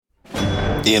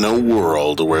In a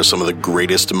world where some of the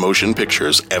greatest motion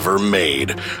pictures ever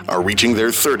made are reaching their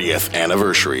 30th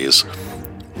anniversaries,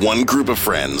 one group of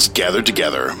friends gathered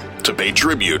together to pay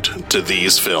tribute to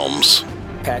these films.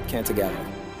 Pat Cantagalo,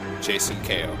 Jason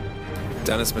Kao,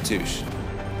 Dennis Matouche,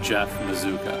 Jeff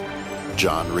Mazuka,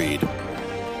 John Reed.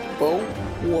 Bo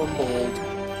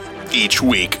Warmold. Each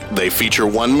week, they feature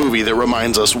one movie that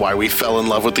reminds us why we fell in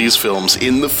love with these films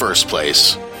in the first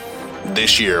place.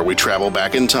 This year, we travel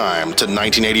back in time to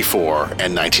 1984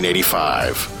 and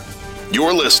 1985.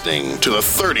 You're listening to the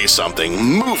 30-something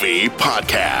Movie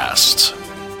Podcast.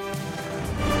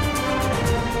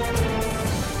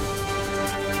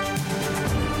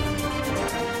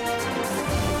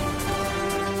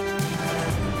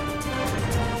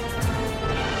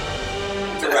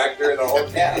 Director and the whole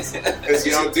cast, because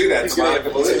you don't do that to Monica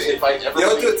Bellucci. You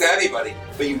don't do it to anybody,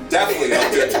 but you definitely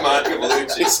don't do it to Monica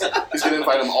Bellucci. He's going to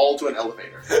invite them all to an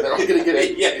elevator. They're all going to get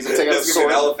in. Yeah, he's going to take out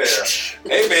an elevator.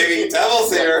 Hey, baby,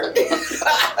 Devil's here.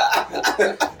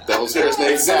 Devil's here. His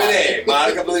name's Exhibit A,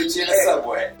 Monica Bellucci in a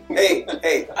subway.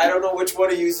 Hey, I don't know which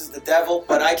one of you is the devil,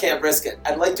 but I can't risk it.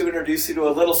 I'd like to introduce you to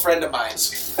a little friend of mine.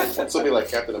 Something like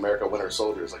Captain America Winter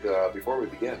Soldier is like, before we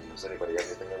begin, does anybody have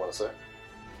anything they want to say?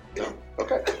 No.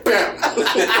 Okay. Bam!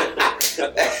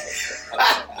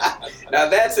 Now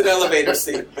that's an elevator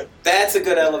scene. That's a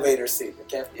good elevator scene.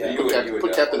 Yeah.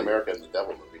 Put Captain America in the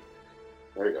Devil movie.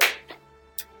 There you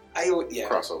go.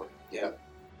 Crossover. Yeah.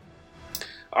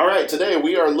 All right, today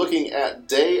we are looking at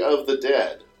Day of the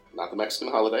Dead. Not the Mexican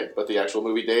holiday, but the actual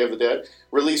movie Day of the Dead.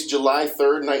 Released July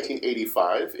 3rd,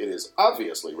 1985. It is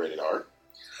obviously rated R.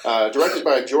 Directed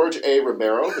by George A.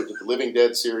 Romero, who did the Living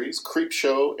Dead series,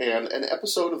 Creepshow, and an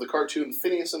episode of the cartoon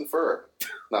Phineas and Ferb.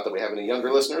 Not that we have any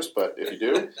younger listeners, but if you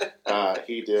do,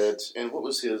 he did. And what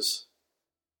was his?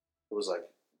 It was like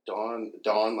Dawn,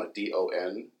 like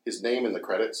D-O-N. His name in the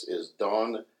credits is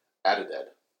Dawn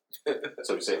Addedead.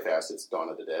 So if you say it fast, it's Dawn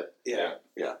of the Dead. Yeah.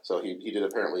 So he did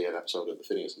apparently an episode of the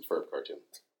Phineas and Ferb cartoon.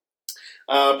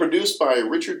 Produced by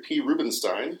Richard P.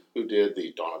 Rubenstein, who did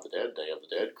the Dawn of the Dead, Day of the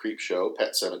Dead, Creepshow,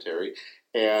 Pet Sematary,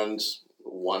 and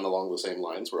one along the same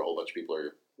lines where a whole bunch of people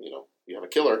are, you have a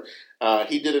killer.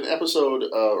 He did an episode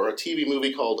or a TV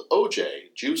movie called O.J.,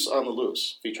 Juice on the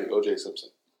Loose, featuring O.J. Simpson.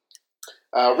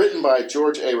 Written by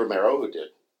George A. Romero, who did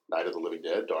Night of the Living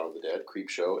Dead, Dawn of the Dead,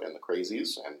 Creepshow, and The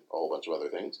Crazies, and a whole bunch of other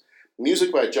things.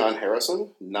 Music by John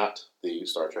Harrison, not the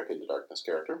Star Trek Into Darkness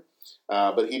character,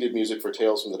 but he did music for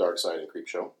Tales from the Dark Side and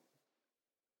Creepshow.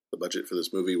 The budget for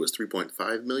this movie was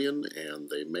 $3.5 million, and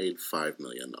they made $5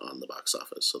 million on the box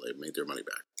office, so they made their money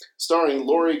back. Starring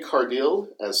Laurie Cardille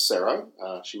as Sarah.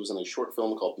 She was in a short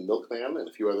film called Milkman and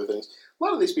a few other things. A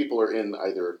lot of these people are in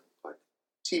either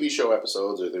TV show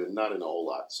episodes or they're not in a whole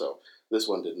lot, so this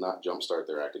one did not jumpstart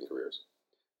their acting careers.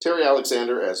 Terry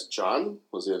Alexander as John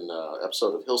was in an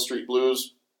episode of Hill Street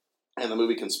Blues and the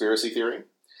movie Conspiracy Theory.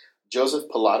 Joseph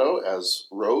Pilato as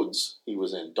Rhodes. He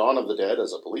was in Dawn of the Dead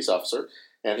as a police officer,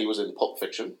 and he was in Pulp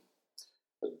Fiction.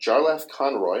 Jarlath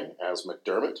Conroy as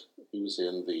McDermott. He was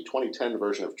in the 2010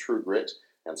 version of True Grit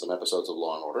and some episodes of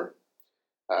Law & Order.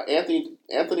 Anthony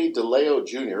DeLeo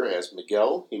Jr. as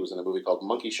Miguel. He was in a movie called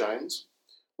Monkey Shines.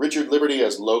 Richard Liberty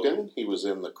as Logan. He was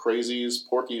in The Crazies,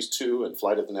 Porky's 2, and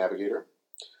Flight of the Navigator.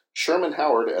 Sherman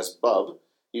Howard as Bub.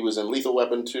 He was in Lethal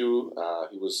Weapon 2.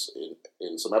 He was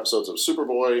in some episodes of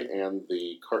Superboy and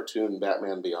the cartoon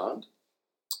Batman Beyond.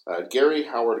 Gary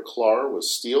Howard Clark was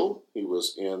Steel. He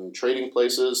was in Trading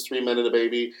Places, 3 Men and a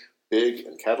Baby, Big,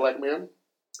 and Cadillac Man.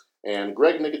 And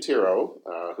Greg Nicotero,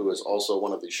 who is also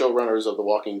one of the showrunners of The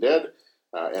Walking Dead,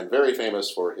 and very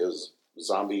famous for his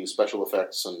zombie special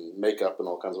effects and makeup and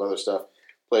all kinds of other stuff,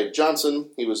 played Johnson.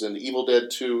 He was in Evil Dead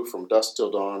 2, From Dusk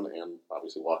Till Dawn, and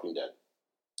obviously Walking Dead.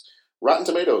 Rotten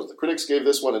Tomatoes. The critics gave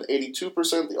this one an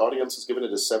 82%. The audience has given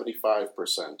it a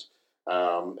 75%.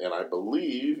 And I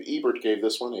believe Ebert gave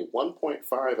this one a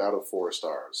 1.5 out of 4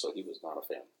 stars, so he was not a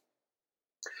fan.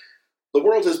 The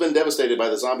world has been devastated by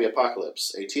the zombie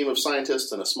apocalypse. A team of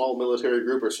scientists and a small military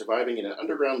group are surviving in an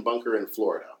underground bunker in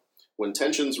Florida. When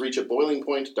tensions reach a boiling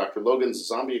point, Dr. Logan's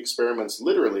zombie experiments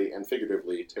literally and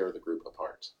figuratively tear the group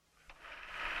apart.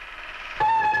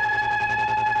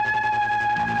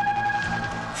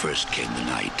 First came the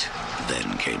night,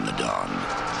 then came the dawn.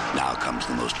 Now comes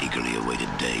the most eagerly awaited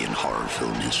day in horror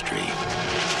film history.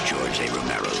 George A.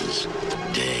 Romero's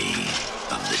Day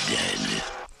of the Dead.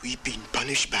 We've been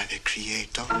punished by the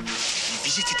Creator. We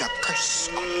visited a curse.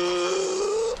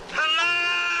 Hello!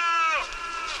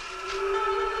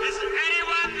 Is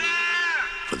anyone there?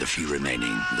 For the few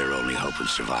remaining, their only hope of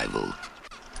survival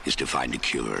is to find a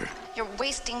cure You're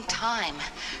wasting time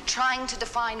trying to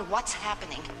define what's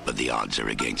happening. But the odds are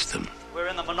against them. We're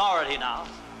in the minority now.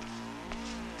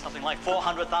 Something like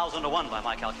 400,000 to 1 by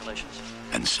my calculations.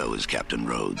 And so is Captain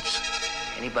Rhodes.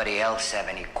 Anybody else have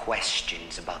any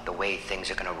questions about the way things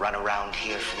are going to run around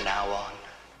here from now on?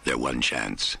 Their one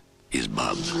chance is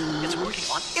Bub. It's working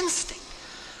on instinct.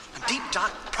 A deep,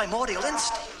 dark, primordial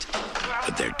instinct.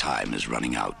 But their time is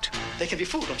running out. They can be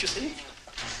fooled, don't you see?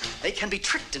 They can be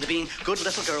tricked into being good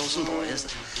little girls and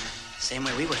boys. Same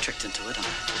way we were tricked into it on the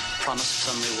promise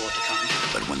of some reward to come.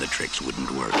 But when the tricks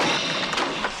wouldn't work... They're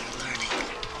learning.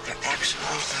 They're actually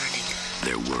learning.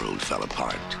 Their world fell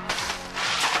apart.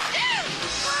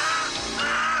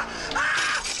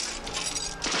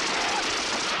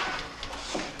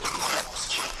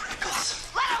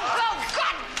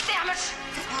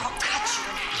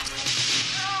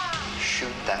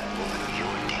 That woman,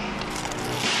 you're dead.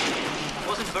 It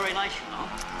wasn't very nice, you know.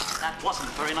 That wasn't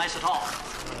very nice at all.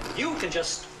 You can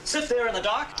just sit there in the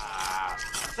dark,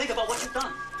 think about what you've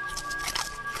done.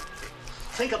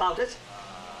 Think about it.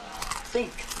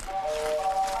 Think.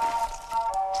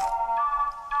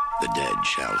 The dead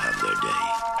shall have their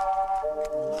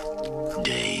day.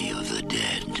 Day of the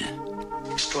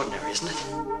Dead. Extraordinary, isn't it?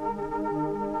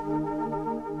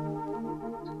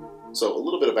 So, a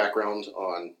little bit of background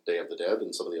on Day of the Dead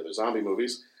and some of the other zombie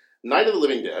movies. Night of the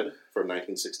Living Dead, from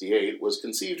 1968, was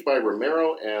conceived by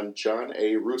Romero and John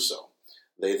A. Russo.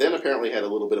 They then apparently had a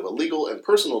little bit of a legal and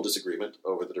personal disagreement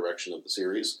over the direction of the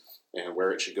series and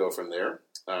where it should go from there.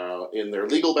 In their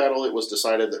legal battle, it was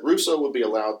decided that Russo would be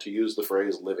allowed to use the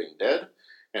phrase living dead,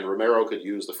 and Romero could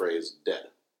use the phrase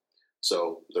dead.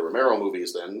 So, the Romero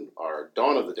movies then are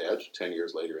Dawn of the Dead, 10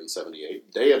 years later in 78,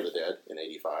 Day of the Dead in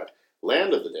 85,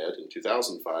 Land of the Dead in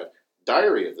 2005,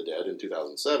 Diary of the Dead in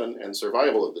 2007, and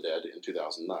Survival of the Dead in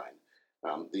 2009.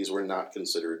 These were not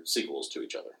considered sequels to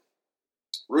each other.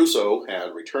 Russo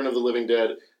had Return of the Living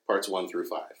Dead, parts 1 through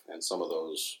 5, and some of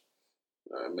those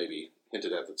maybe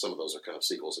hinted at that some of those are kind of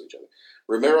sequels of each other.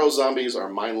 Romero's zombies are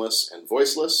mindless and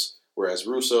voiceless, whereas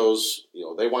Russo's,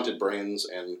 they wanted brains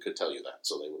and could tell you that,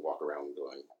 so they would walk around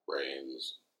going,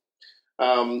 brains.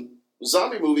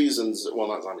 Zombie movies,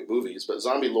 not zombie movies, but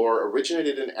zombie lore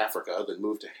originated in Africa, then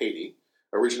moved to Haiti.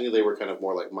 Originally, they were kind of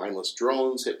more like mindless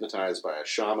drones, hypnotized by a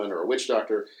shaman or a witch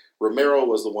doctor. Romero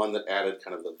was the one that added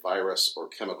kind of the virus or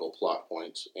chemical plot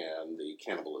point and the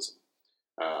cannibalism.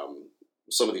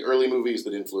 Some of the early movies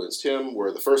that influenced him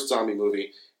were the first zombie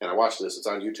movie, and I watched this, it's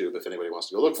on YouTube if anybody wants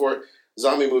to go look for it,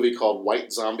 zombie movie called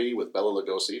White Zombie with Bela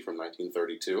Lugosi from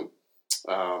 1932.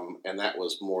 And that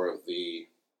was more of the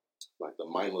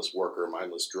mindless worker,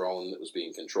 mindless drone that was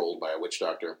being controlled by a witch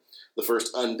doctor. The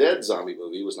first undead zombie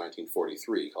movie was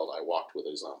 1943, called I Walked with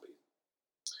a Zombie.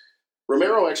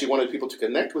 Romero actually wanted people to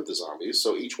connect with the zombies,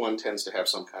 so each one tends to have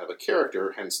some kind of a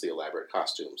character, hence the elaborate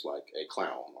costumes, like a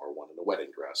clown, or one in a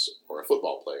wedding dress, or a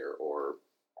football player, or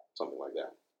something like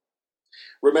that.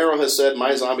 Romero has said,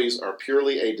 "My zombies are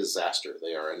purely a disaster.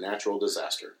 They are a natural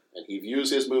disaster." And he views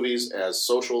his movies as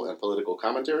social and political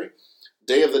commentary.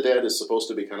 Day of the Dead is supposed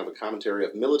to be kind of a commentary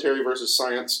of military versus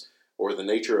science, or the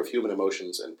nature of human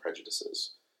emotions and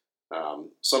prejudices.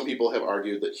 Some people have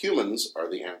argued that humans are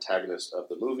the antagonist of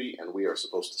the movie, and we are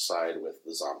supposed to side with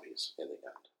the zombies in the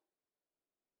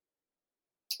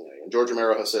end. And George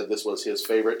Romero has said this was his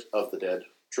favorite of the Dead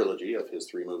trilogy of his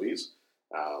 3 movies.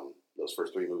 Those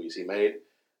first 3 movies he made.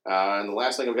 And the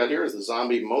last thing I've got here is the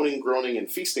zombie moaning, groaning,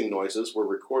 and feasting noises were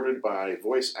recorded by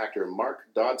voice actor Mark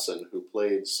Dodson, who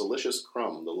played Silicious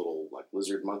Crumb, the little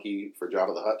lizard monkey for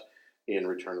Jabba the Hutt in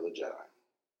Return of the Jedi.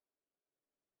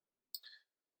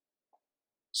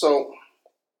 So,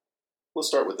 let's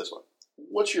start with this one.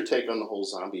 What's your take on the whole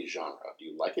zombie genre? Do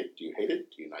you like it? Do you hate it?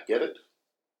 Do you not get it?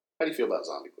 How do you feel about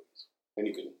zombie movies? And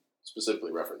you can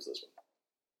specifically reference this one.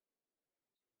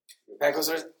 I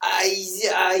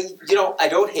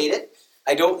don't hate it.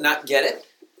 I don't not get it.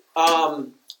 I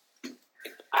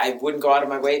wouldn't go out of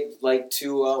my way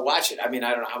to watch it. I mean,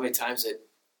 I don't know how many times it,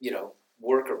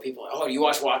 work or people. Oh, you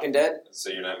watch Walking Dead? So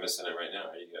you're not missing it right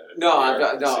now. You got it. No,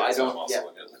 I don't. Yeah.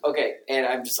 Okay, and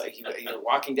I'm just like,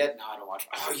 Walking Dead? No, I don't watch.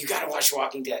 Oh, you got to watch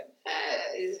Walking Dead.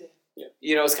 Yeah.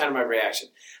 It's kind of my reaction.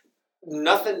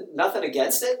 Nothing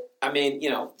against it. I mean,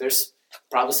 there's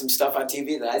probably some stuff on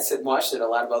TV that I'd sit and watch that a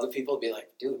lot of other people would be like,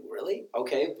 dude, really?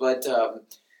 Okay, but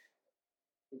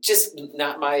just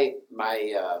not my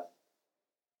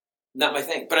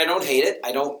thing. But I don't hate it.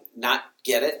 I don't not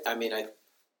get it. I mean, I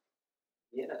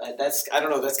don't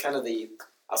know. That's kind of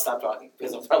I'll stop talking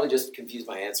because I'll probably just confuse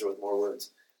my answer with more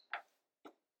words.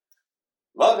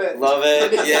 Love it,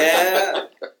 yeah.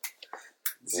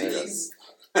 Z's.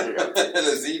 in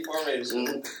the Z formation.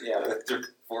 Mm-hmm. Yeah.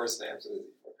 4 snaps in the Z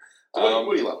formation. So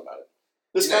what do you love about it?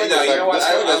 This You know what?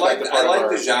 I like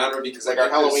the genre because like our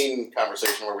Halloween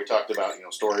conversation where we talked about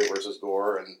story versus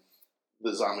gore, and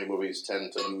the zombie movies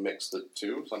tend to mix the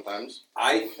two sometimes.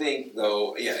 I think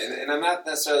though, and I'm not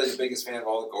necessarily the biggest fan of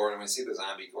all the gore. And when I see the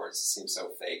zombie gore, it just seems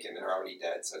so fake, and they're already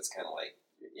dead. So it's kind of like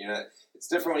it's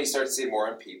different when you start to see more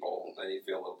on people. Then you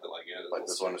feel a little bit like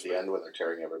this one at the end when they're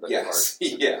tearing everybody apart.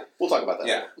 Yeah, we'll talk about that.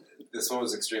 Yeah, this one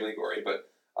was extremely gory,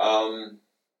 but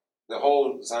the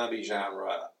whole zombie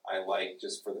genre I like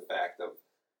just for the fact of,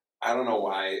 I don't know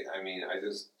why. I mean, I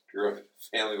just grew up in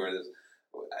a family where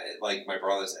like my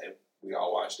brothers, we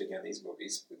all watched again these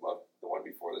movies. We loved the one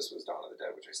before this was Dawn of the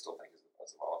Dead, which I still think is the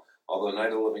best of all. Although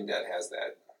Night of the Living Dead has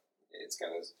that, it's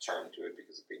got a charm to it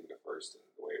because of being the first and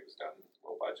the way it was done,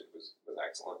 low budget was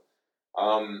excellent.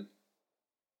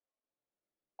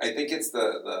 I think it's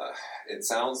it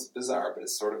sounds bizarre, but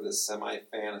it's sort of this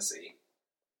semi-fantasy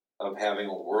of having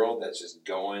a world that's just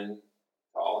going to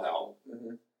all hell,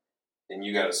 and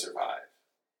you got to survive.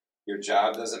 Your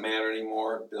job doesn't matter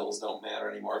anymore. Bills don't matter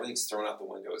anymore. Everything's thrown out the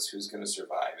window. It's who's going to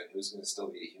survive and who's going to still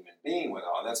be a human being with it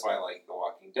all. And that's why I like The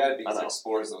Walking Dead, because it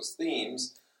explores those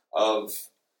themes of,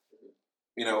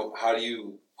 how do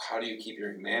you keep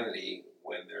your humanity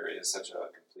when there is such a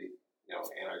complete,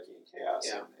 anarchy and chaos,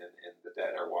 and the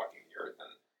dead are walking the earth.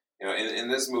 And in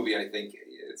this movie, I think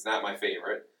it's not my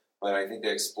favorite, but I think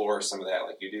they explore some of that.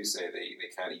 Like you do say, they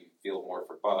kind of, you feel more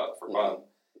for Bub.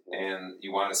 And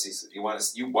you want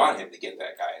him to get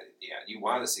that guy at the end. You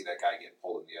want to see that guy get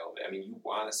pulled in the elevator. I mean, you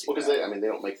want to see. Well, because they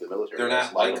don't make the military. They're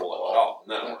not likable at all.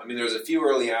 No, yeah. I mean, there's a few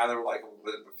early on that were likable,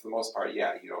 but for the most part,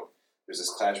 there's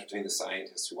this clash between the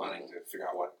scientists who wanting to figure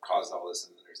out what caused all this,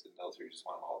 and then there's the military who just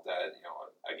want them all dead.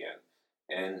 Again,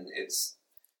 and it's.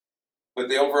 But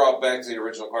the overall, back to the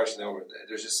original question,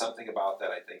 there's just something about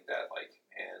that. I think that, like,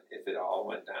 man, if it all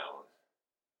went down,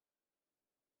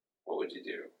 what would you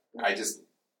do? I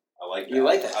like that. You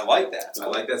like that? I like that. I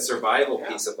like that survival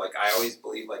piece of, like, I always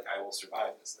believe, like, I will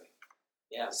survive this thing.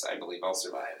 Yes, I believe I'll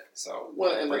survive it. So,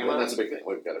 that's a big thing.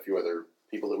 We've got a few other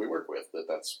people that we work with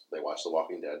they watch The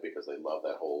Walking Dead because they love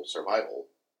that whole survival.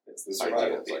 It's the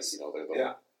survival piece.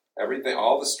 Like, everything,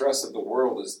 all the stress of the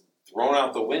world is thrown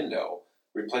out the window,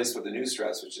 replaced with the new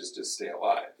stress, which is just stay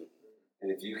alive. And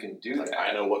if you can do that,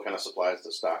 I know what kind of supplies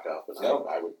to stock up, and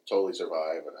I would totally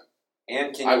survive.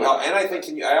 And can you help? And I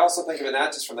think I also think of it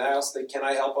not just from that. I also think, can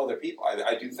I help other people?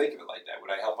 I do think of it like that.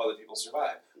 Would I help other people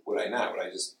survive? Would I not? Would I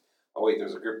just? Oh wait,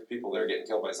 there's a group of people that are getting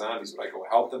killed by zombies. Would I go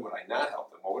help them? Would I not help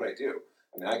them? What would I do?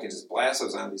 I mean, I can just blast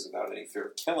those zombies without any fear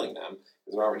of killing them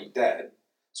because they're already dead.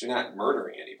 So you're not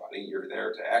murdering anybody. You're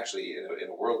there to actually, in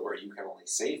a world where you can only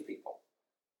save people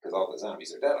because all the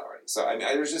zombies are dead already. So I mean,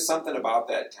 there's just something about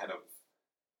that kind of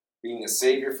being a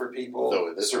savior for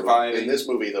people, surviving. In this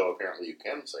movie, though, apparently you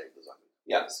can save the zombies.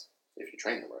 Yes. If you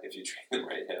train them right. If you train them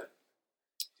right, yeah.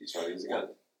 Teach how to use a gun.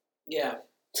 Yeah.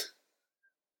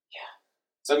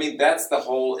 So, I mean, that's the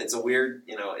whole, it's a weird,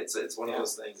 it's one of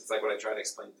those things. It's like what I try to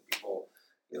explain to people,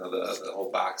 the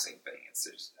whole boxing thing. It's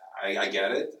just, I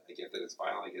get it. I get that it's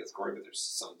violent. I get it's gory, but there's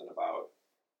something about,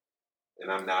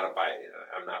 and I'm not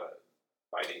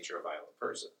by nature a violent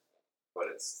person, but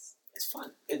it's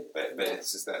fun. But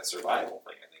it's just that survival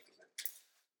thing, I think.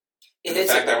 And the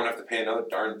fact that I won't have to pay another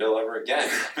darn bill ever again.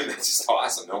 I mean, that's just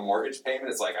awesome. No mortgage payment.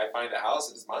 It's like I find a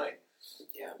house, it's mine.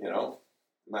 Yeah. I'm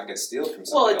not going to steal from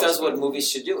somebody Well, it else. does what movies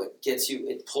should do.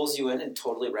 It pulls you in and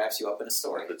totally wraps you up in a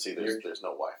story. But see, there's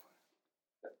no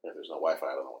Wi-Fi. If there's no Wi-Fi,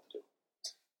 I don't know what to do.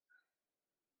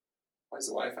 Why does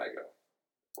the Wi-Fi go?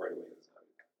 Right away. It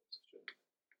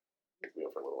should be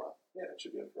up for a little while. Yeah, it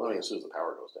should be up for a while. while. As soon as the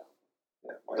power goes down.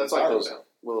 Yeah. Why that's like those.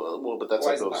 Well, but that's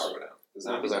why like those. Why does the power go down?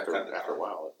 Because after a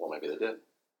while, well, maybe they did.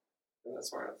 Well, that's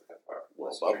smart enough to cut power.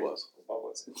 Well, Bob was. Bob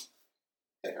was.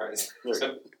 Okay, all right.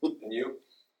 So, and you?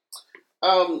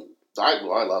 I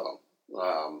love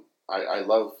them. I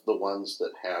love the ones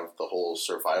that have the whole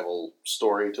survival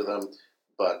story to them,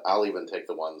 but I'll even take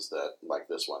the ones that, like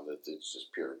this one, that it's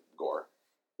just pure gore.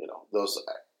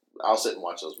 I'll sit and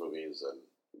watch those movies, and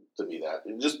to me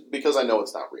just because I know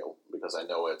it's not real, because I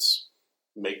know it's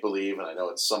make-believe, and I know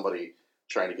it's somebody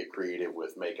trying to get creative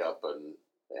with makeup and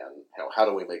how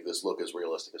do we make this look as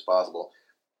realistic as possible.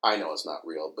 I know it's not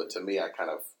real, but to me, I kind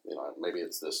of, maybe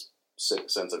it's this sick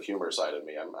sense of humor side of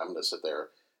me. I'm going to sit there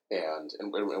and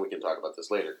we can talk about this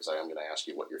later because I am going to ask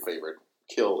you what your favorite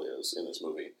kill is in this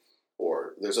movie.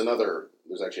 Or there's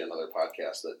actually another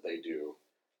podcast that they do,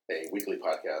 a weekly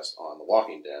podcast on The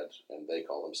Walking Dead, and they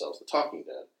call themselves The Talking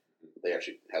Dead. They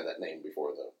actually had that name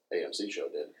before the AMC show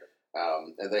did.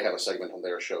 And they have a segment on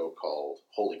their show called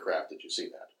Holy Crap, Did You See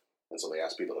That? And so they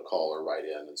ask people to call or write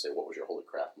in and say, what was your holy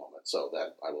crap moment? So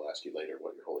that I will ask you later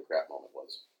what your holy crap moment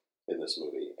was in this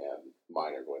movie, and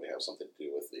mine are going to have something to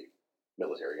do with the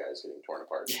military guys getting torn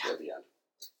apart at the end.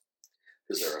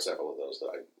 Because there are several of those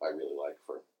that I really like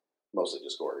for mostly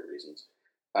just gory reasons.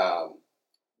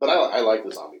 But I like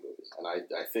the zombie movies, and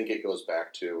I think it goes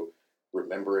back to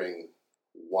remembering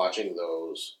watching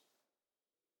those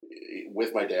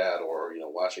with my dad, or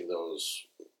watching those,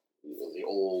 the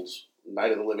old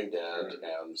Night of the Living Dead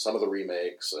and some of the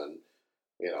remakes, and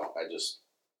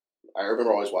I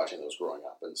remember always watching those growing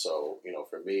up, and so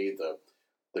for me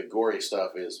the gory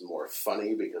stuff is more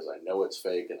funny because I know it's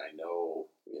fake, and I know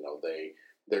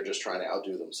they're just trying to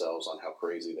outdo themselves on how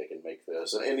crazy they can make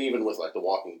this, and even with like The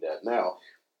Walking Dead now,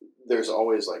 there's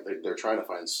always like they're trying to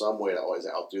find some way to always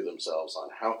outdo themselves on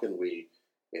how can we.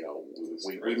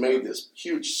 We made this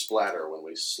huge splatter when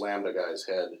we slammed a guy's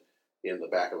head in the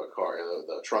back of a car,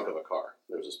 the trunk of a car.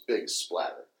 There was this big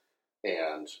splatter.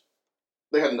 And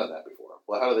they hadn't done that before.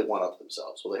 Well, how do they one-up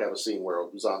themselves? Well, they have a scene where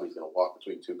a zombie's going to walk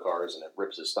between two cars and it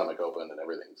rips his stomach open and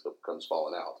everything comes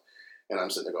falling out. And I'm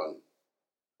sitting there going,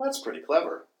 that's pretty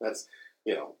clever. That's,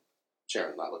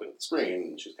 Sharon's not looking at the screen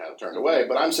and she's kind of turned away.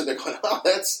 But I'm sitting there going, oh,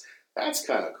 that's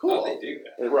kind of cool. Oh, they do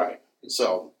that. Right.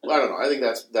 So, I don't know. I think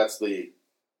that's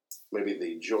maybe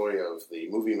the joy of the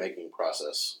movie-making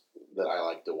process that I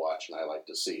like to watch and I like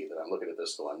to see, that I'm looking at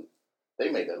this going,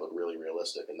 they made that look really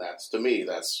realistic. And to me,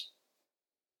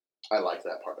 I like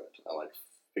that part of it. I like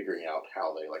figuring out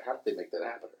how did they make that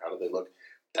happen? How did they look?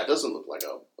 That doesn't look like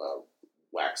a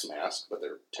wax mask, but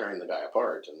they're tearing the guy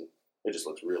apart, and it just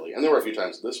looks really, and there were a few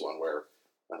times in this one where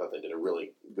I thought they did a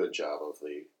really good job of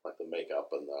the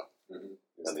makeup and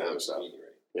the other stuff. Right?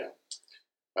 Yeah.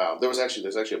 There's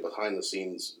actually a behind the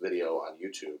scenes video on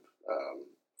YouTube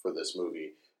for this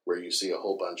movie where you see a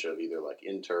whole bunch of either like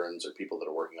interns or people that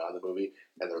are working on the movie,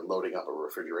 and they're loading up a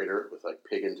refrigerator with like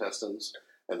pig intestines,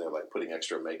 and they're like putting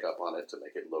extra makeup on it to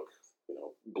make it look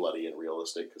bloody and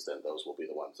realistic, because then those will be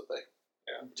the ones that they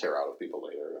tear out of people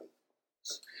later. And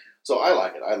so I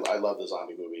like it. I love the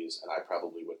zombie movies, and I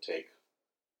probably would take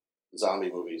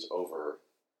zombie movies over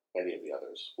any of the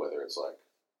others, whether it's like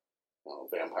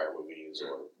vampire movies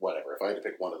or whatever. If I had to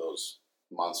pick one of those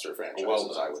monster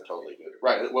franchises, I would totally do it.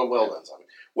 Right. Well done, zombie.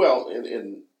 Well,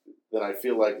 then I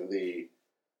feel like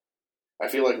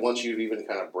once you've even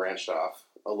kind of branched off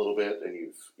a little bit and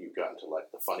you've gotten to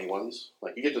like the funny ones,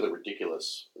 like you get to the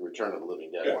ridiculous Return of the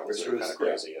Living Dead ones that are kind of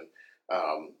crazy, and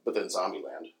but then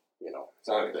Zombieland,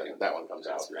 that one comes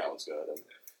out, and that one's good.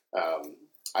 And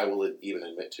I will even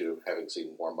admit to having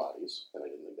seen Warm Bodies, and I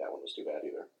didn't think that one was too bad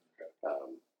either.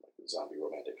 Like zombie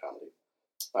romantic comedy.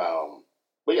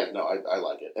 But yeah, no, I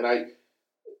like it. And I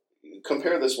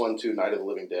compare this one to Night of the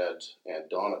Living Dead and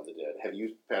Dawn of the Dead.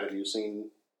 Pat, have you seen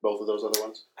both of those other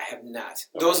ones? I have not.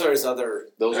 Okay. Those are his other...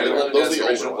 Those are the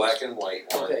original black and white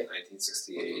one, okay.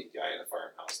 1968, guy in a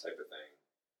farmhouse type of thing.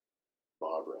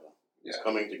 Barbara. He's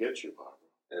coming to get you, Barbara.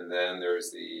 And then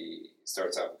there's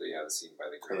starts out with the scene by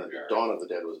the graveyard. Dawn of the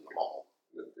Dead was in the mall.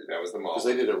 That was the mall. Because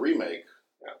they did a remake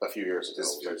a few years ago.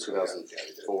 Was it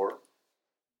 2004?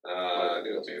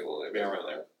 It'll be a little bit around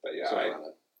there. But yeah,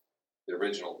 the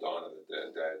original Dawn of the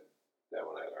Dead,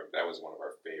 that was one of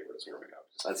our favorites growing up.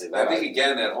 I think,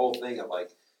 again, that whole thing of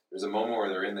like, there's a moment where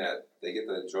they're in that, they get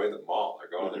to enjoy the mall.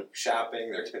 They're going, they're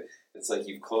shopping. It's like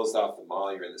you've closed off the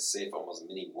mall. You're in this safe, almost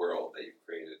mini world that you've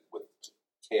created with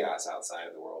chaos outside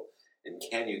of the world. And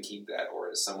can you keep that,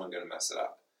 or is someone going to mess it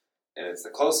up? And it's the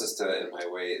closest to, in my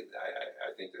way,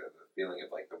 I think, the feeling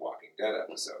of like the Walking Dead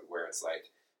episode, where it's like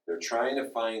they're trying to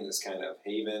find this kind of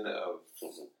haven of,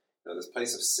 this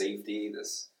place of safety,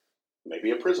 this...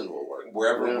 Maybe a prison will work.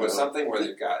 Wherever, with something where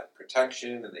they've got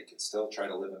protection and they can still try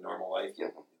to live a normal life,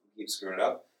 yet keep screwing it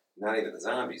up. Not even the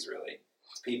zombies, really.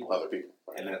 It's people. Other people.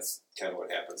 And that's kind of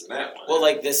what happens in that one. Well,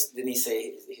 like this, didn't he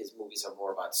say his movies are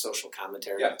more about social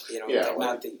commentary? Yeah.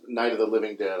 Not the... Night of the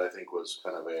Living Dead, I think, was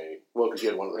kind of because you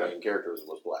had one of the main characters that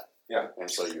was black. Yeah.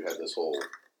 And so you had this whole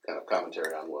kind of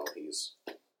commentary on,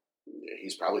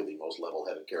 he's probably the most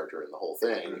level-headed character in the whole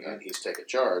thing, and he's taken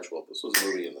charge. Well, this was a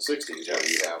movie in the 60s where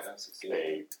you have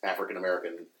a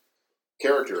African-American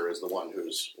character is the one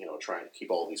who's, trying to keep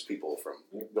all these people from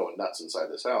going nuts inside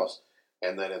this house.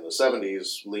 And then in the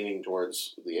 70s, leaning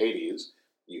towards the 80s,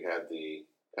 you had the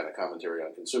kind of commentary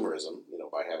on consumerism,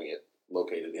 by having it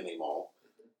located in a mall.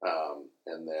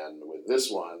 And then with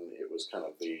this one, it was kind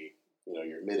of the,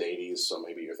 your mid-80s, so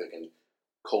maybe you're thinking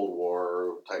Cold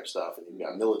War type stuff, and you've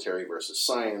got military versus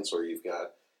science, or you've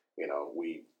got,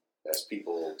 we as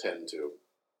people tend to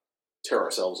tear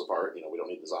ourselves apart. We don't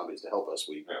need the zombies to help us.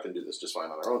 We can do this just fine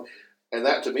on our own. And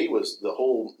that, to me, was the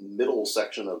whole middle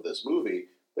section of this movie.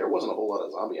 There wasn't a whole lot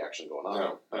of zombie action going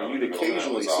on. You'd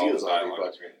occasionally see a zombie,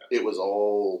 but it was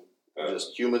all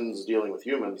just humans dealing with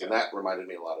humans, and that reminded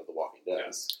me a lot of The Walking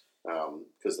Dead.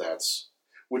 Because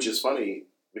which is funny,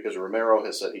 because Romero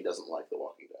has said he doesn't like The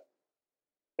Walking Dead.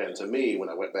 And to me, when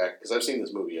I went back, because I've seen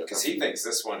this movie... Because he thinks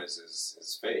this one is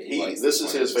his favorite. This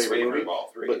is his favorite movie, of all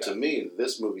three, but to me,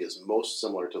 this movie is most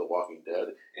similar to The Walking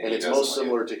Dead, and it's most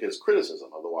similar to his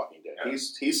criticism of The Walking Dead. Yeah.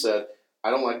 He said,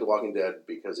 I don't like The Walking Dead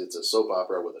because it's a soap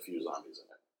opera with a few zombies in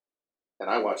it. And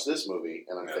I watched this movie,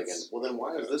 and I'm thinking, well, then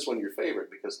why is this one your favorite?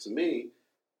 Because to me,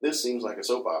 this seems like a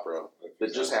soap opera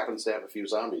that just happens to have a few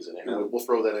zombies in it, and we'll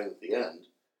throw that in at the end.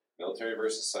 Military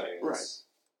versus science. Right.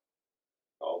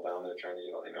 All down there trying to,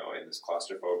 in this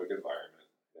claustrophobic environment.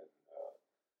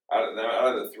 And,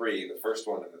 out of the three, the first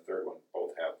one and the third one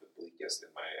both have the bleakest in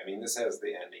my... I mean, this has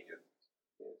the ending. It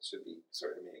should be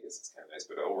sort of... I guess it's kind of nice,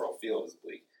 but the overall feel is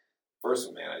bleak. First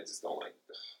one, man, I just don't like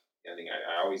the ending.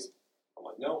 I'm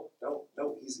like, no,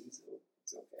 easy, it's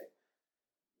okay.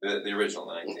 The original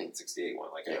 1968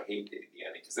 one, I hate the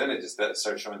ending, because then it just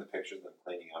starts showing the pictures of them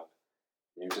cleaning up,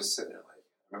 and you're just sitting there like,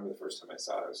 I remember the first time I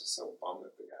saw it, I was just so bummed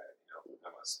that the guy, I'm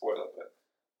going to spoil it, but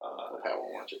I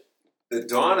won't watch it. The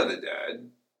Dawn of the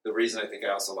Dead, the reason I think I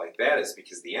also like that is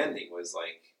because the ending was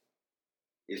like,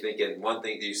 you're thinking one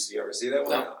thing, do you ever see that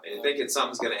one? No. And you're thinking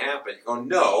something's going to happen. You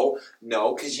go,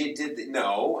 no, because you did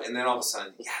no, and then all of a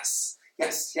sudden, yes,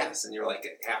 and you're like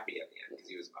happy at the end because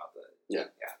he was about to, yeah.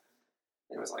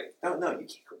 And it was like, no, you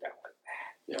can't go down like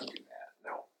that. You don't do that.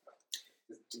 No.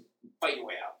 Just fight your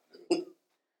way out.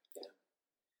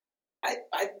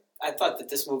 I thought that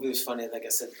this movie was funny. Like I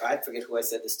said, I forget who I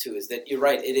said this to. Is that you're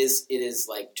right? It is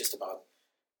like just about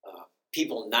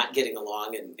people not getting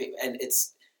along, and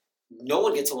it's no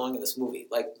one gets along in this movie.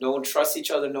 Like no one trusts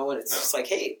each other. No one. It's just like,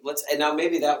 hey, let's. And now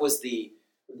maybe that was the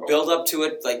build up to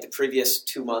it. Like the previous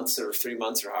 2 months or 3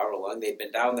 months or however long they'd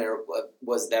been down there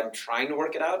was them trying to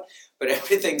work it out. But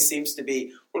everything seems to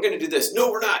be, we're going to do this.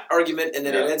 No, we're not. Argument, and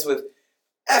then it ends with,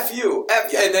 F you,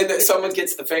 and then someone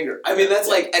gets the finger. I mean, that's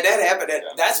like, and that happened.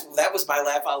 That was my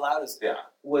laugh out loud.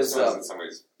 Was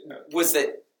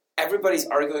that everybody's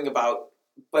arguing about,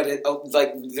 but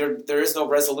there is no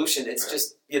resolution. It's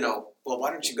just well,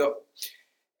 why don't you go?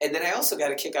 And then I also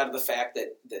got a kick out of the fact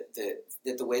that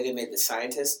the way they made the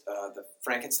scientist, the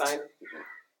Frankenstein,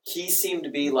 he seemed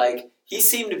to be like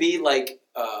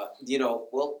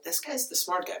well, this guy's the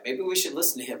smart guy. Maybe we should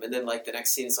listen to him. And then like the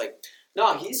next scene is like,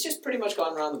 no, he's just pretty much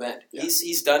gone around the bend. Yeah.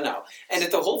 He's done now. And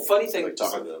the whole funny thing, like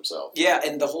talking to himself. Yeah,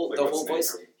 and the whole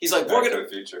voice. He's like, Back to the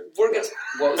Future. We're gonna.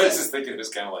 What was I was just thinking, it was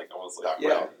kind of like almost like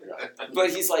But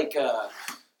he's like, we're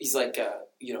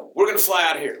gonna fly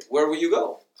out of here. Where will you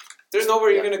go? There's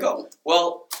nowhere you're gonna go.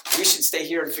 Well, we should stay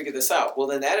here and figure this out. Well,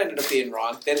 then that ended up being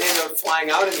wrong. Then they ended up flying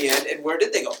out in the end. And where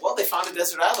did they go? Well, they found a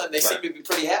desert island. They seemed to be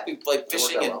pretty happy, like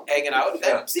fishing and hanging out.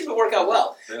 That seemed to work out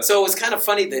well. Yeah. So it was kind of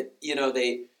funny that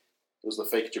they. It was the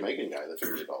fake Jamaican guy that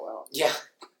figured it all out. Yeah.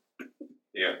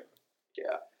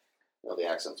 Well, the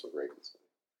accents were great.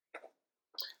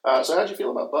 So how'd you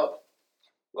feel about Bub?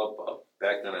 Love Bub.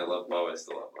 Back then I loved Bub. I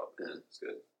still love Bub. Yeah. It's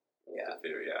good. Yeah,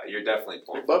 you're definitely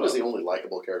pulling. Bub is the only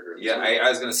likable character. I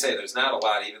was going to say, there's not a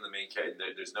lot. Even the main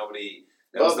character, there's nobody.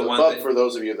 Bub, for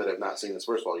those of you that have not seen this,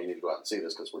 first of all, you need to go out and see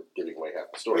this because we're giving away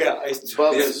half the story. Bub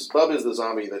is the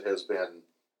zombie that has been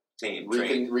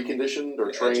reconditioned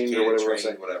or trained or whatever.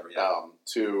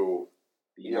 To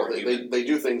they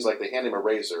do things like they hand him a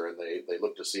razor and they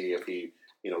look to see if he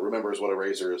remembers what a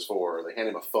razor is for. Or they hand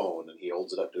him a phone and he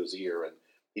holds it up to his ear and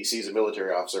he sees a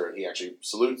military officer and he actually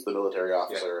salutes the military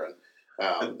officer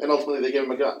and ultimately they give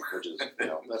him a gun, which is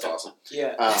that's awesome.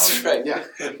 Yeah, that's right. Yeah,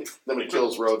 then when he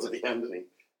kills Rhodes at the end and he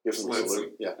gives him a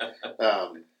salute. Yeah.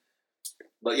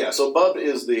 But yeah, so Bub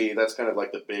is that's kind of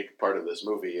like the big part of this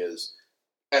movie is.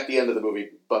 At the end of the movie,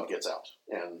 Bub gets out,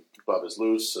 and Bub is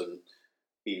loose, and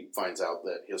he finds out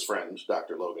that his friend,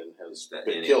 Dr. Logan, has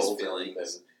been killed, and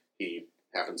he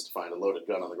happens to find a loaded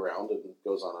gun on the ground and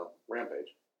goes on a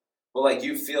rampage. Well, like,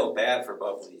 you feel bad for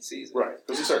Bub when he sees it. Right,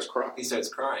 because he starts crying.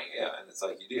 And it's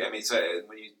like, you do. I mean, so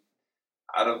when you,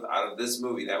 out of this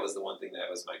movie, that was the one thing that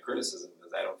was my criticism,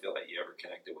 is I don't feel that you ever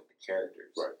connected with the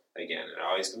characters. Right. Again, it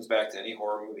always comes back to any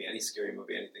horror movie, any scary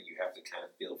movie, anything, you have to kind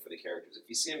of feel for the characters. If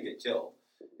you see them get killed,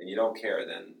 and you don't care,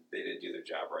 then they didn't do their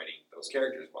job writing those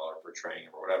characters well or portraying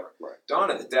them or whatever. Right. Dawn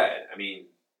of the Dead, I mean,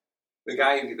 the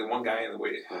one guy in the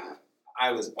way, I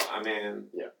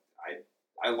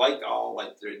liked all,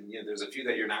 like, there's a few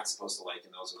that you're not supposed to like,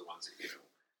 and those are the ones that you do.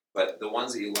 But the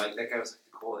ones that you like, that guy was like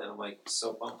cool, and I'm like,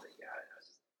 so bummed that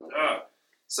ugh.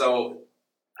 So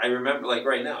I remember, like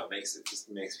right now, it just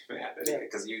makes me mad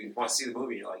because you want to see the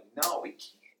movie, and you're like, no, we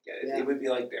can't get it. Yeah. It would be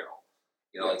like Daryl,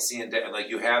 like seeing like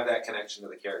you have that connection to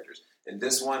the characters. In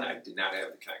this one, I did not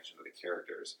have the connection to the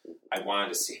characters. I wanted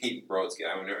to see Rhodes get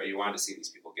it. You wanted to see these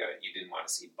people get it. You didn't want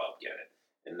to see Bub get it,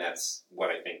 and that's what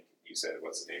I think you said.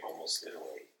 What's his name? Almost in a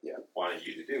way, wanted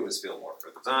you to do is feel more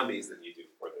for the zombies than you do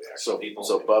for the actual people.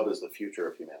 So Bub is the future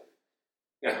of humanity.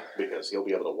 Yeah, because he'll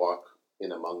be able to walk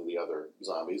in among the other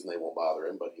zombies, and they won't bother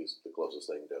him. But he's the closest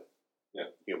thing to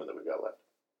human that we've got left.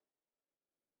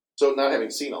 So, not having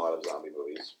seen a lot of zombie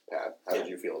movies, Pat, how did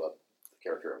you feel about the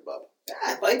character of Bub?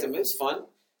 I liked him. It was fun.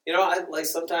 I like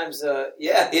sometimes, with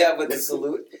the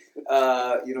salute,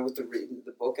 with the reading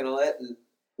the book and all that. And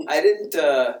I didn't,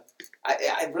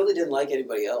 I really didn't like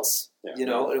anybody else. And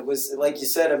it was like you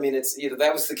said. I mean, it's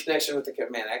that was the connection with the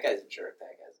man. That guy's a jerk.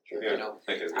 That guy's a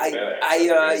jerk.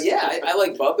 I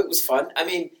like Bub. It was fun. I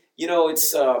mean,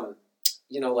 it's I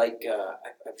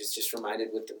was just reminded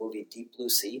with the movie Deep Blue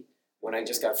Sea when I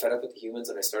just got fed up with the humans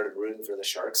and I started rooting for the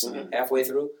sharks halfway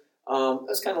through. It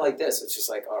was kind of like this. It's just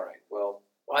like, all right, well,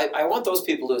 I want those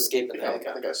people to escape in the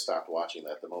helicopter. I think I stopped watching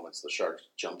that the moment the shark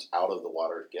jumped out of the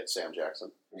water to get Sam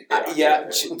Jackson.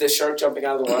 The shark jumping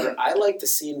out of the water. I like the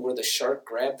scene where the shark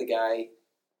grabbed the guy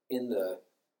in the.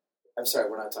 I'm sorry,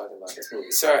 we're not talking about this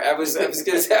movie. Sorry, I was going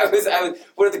to say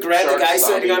where the guy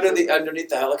sitting underneath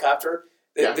the helicopter.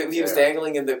 He was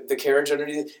dangling in the carriage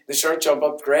underneath. The shark jumped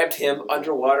up, grabbed him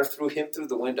underwater, threw him through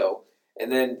the window,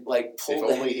 and then pulled. If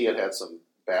only he had some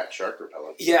bat shark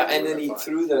repellent. Yeah, and then he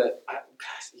threw the.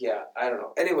 I don't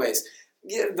know. Anyways,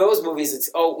 those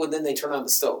movies. Then they turn on the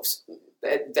stoves.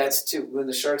 That's too when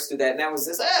the sharks do that. And that was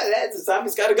this. The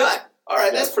zombie's got a gun. All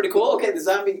right, that's pretty cool. Okay, the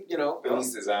zombie. At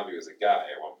least the zombie was a guy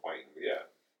at one point.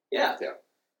 Yeah.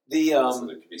 So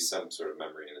there could be some sort of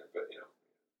memory in it, but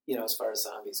as far as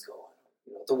zombies go,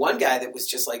 the one guy that was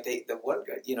just like they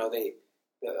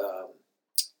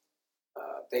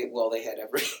had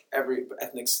every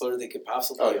ethnic slur they could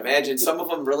possibly imagine. Some of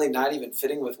them really not even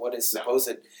fitting with what his supposed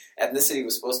ethnicity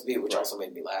was supposed to be, which also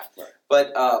made me laugh. Right.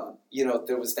 But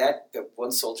there was the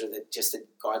one soldier that just had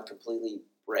gone completely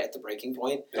at the breaking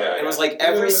point. It was like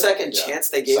every second chance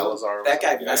they gave him, that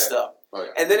guy messed up. Oh,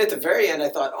 yeah. And then at the very end, I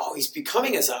thought, he's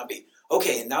becoming a zombie.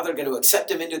 Okay, and now they're going to accept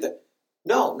him into the.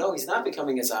 No, he's not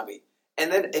becoming a zombie.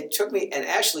 And then it took me, and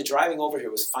actually driving over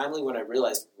here was finally when I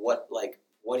realized what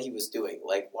he was doing.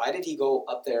 Like, why did he go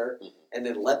up there and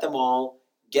then let them all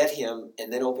get him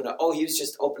and then open up? Oh, he was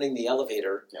just opening the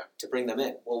elevator to bring them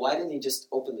in. Well, why didn't he just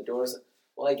open the doors?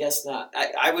 Well, I guess not.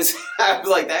 I was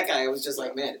like that guy. I was just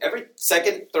like, man, every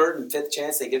second, third, and fifth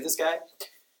chance they give this guy,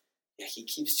 he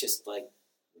keeps just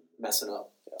messing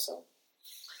up.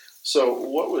 So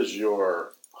what was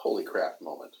your holy crap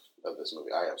moment of this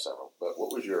movie? I have several, but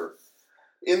what was your...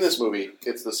 In this movie,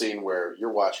 it's the scene where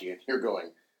you're watching it, you're going,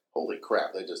 holy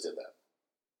crap, they just did that.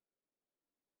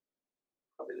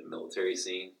 Probably the military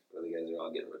scene where the guys are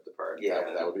all getting ripped apart. Yeah,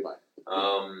 that would be mine.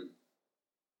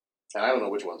 And I don't know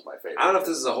which one's my favorite. I don't know if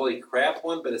this is a holy crap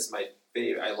one, but it's my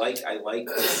favorite. I like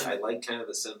this. I like kind of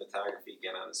the cinematography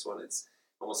again on this one. It's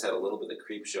almost had a little bit of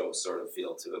creep show sort of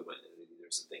feel to it. When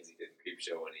there's some things he did in creep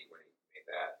show when he made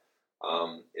that.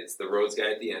 It's the Rhodes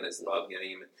guy at the end. It's Bub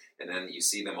getting him, and then you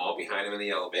see them all behind him in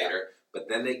the elevator. But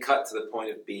then they cut to the point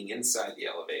of being inside the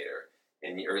elevator,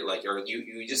 and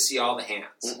you just see all the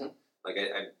hands. Mm-hmm. Like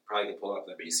I probably could pull it up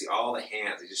there, but you see all the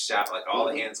hands. He just shot all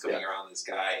the hands coming around this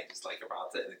guy, just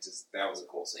about to. And that was a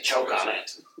cool scene. Choke on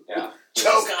it. Yeah,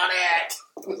 choke on it.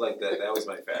 It was like that. That was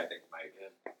my fact.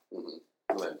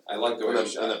 I like the way it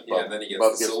was shot. And then he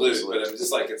Bub gets the salute. But it was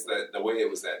just like it's the way it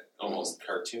was that almost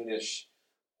cartoonish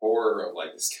horror of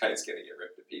like this guy's gonna get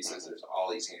ripped to pieces. There's all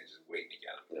these hands just waiting to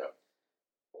get him. Yeah.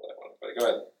 Go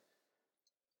ahead.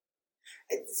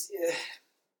 It's.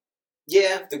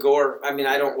 Yeah, the gore. I mean,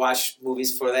 I don't watch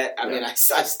movies for that. I mean, I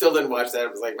still didn't watch that. I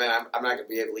was like, man, I'm not going to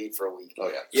be able to eat for a week. Oh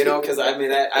yeah, because I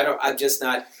mean, I'm just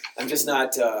not.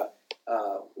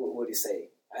 What do you say?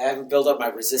 I haven't built up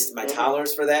my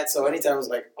tolerance for that. So anytime I was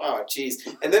like, oh, geez.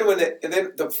 And then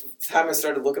the time I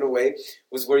started looking away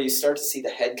was where you start to see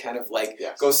the head kind of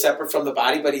go separate from the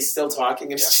body, but he's still talking.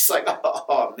 And it's just like,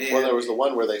 oh man. Well, there was the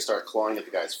one where they start clawing at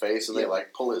the guy's face and they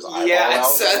pull his eyeball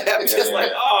out. I'm just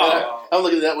like, oh. I'm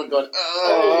looking at that one going,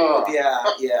 oh.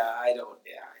 I don't.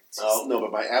 Oh no,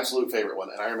 but my absolute favorite one,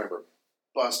 and I remember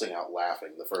busting out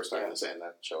laughing the first time, and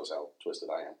that shows how twisted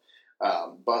I am.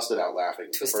 Busted out laughing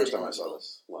the first time I saw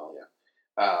this. Well,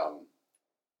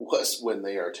 was when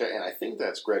they are, and I think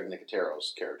that's Greg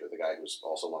Nicotero's character, the guy who's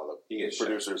also one of the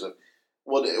producers of.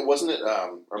 Well, wasn't it?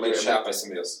 Or maybe shot by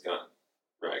somebody else's gun.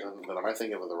 Right. Then am I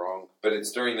thinking of the wrong? But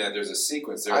it's during that there's a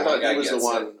sequence there. I thought he was the gets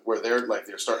one where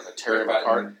they're starting to tear him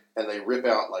apart, and they rip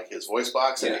out like his voice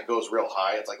box, and it goes real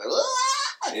high. It's like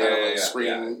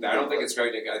scream. I don't think it's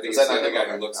Greg. I think it's the other guy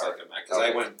who looks like him. Because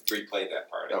I went replayed that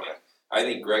part. Okay. I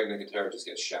think Greg Nicotero just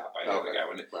gets shot by the other guy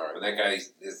when that guy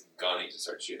is gunning to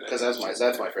start shooting. Because that's my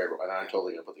favorite one. I'm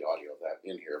totally gonna put the audio of that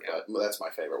in here, but that's my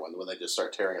favorite one when they just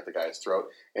start tearing at the guy's throat,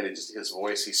 and it just his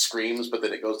voice, he screams, but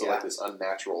then it goes to like this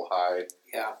unnatural high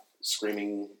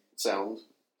screaming sound.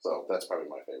 So that's probably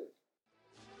my favorite.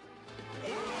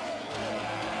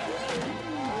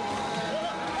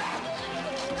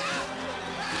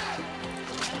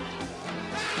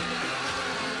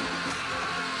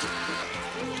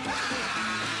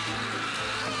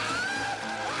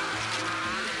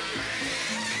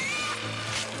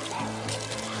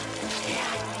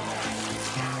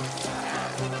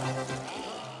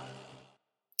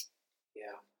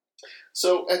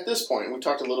 So at this point, we've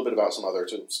talked a little bit about some other,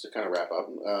 to kind of wrap up,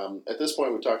 at this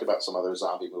point we've talked about some other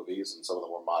zombie movies and some of the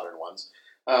more modern ones.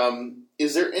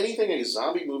 Is there anything a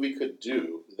zombie movie could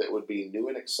do that would be new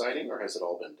and exciting, or has it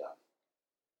all been done?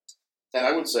 And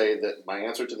I would say that my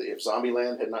answer to if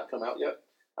Zombieland had not come out yet,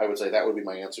 I would say that would be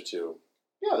my answer to,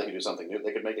 they could do something new.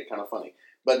 They could make it kind of funny.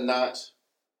 But not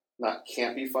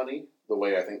campy funny, the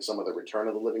way I think some of the Return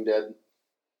of the Living Dead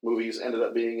movies ended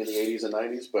up being in the 80s and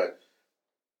 90s, but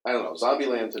I don't know.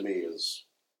 Zombieland to me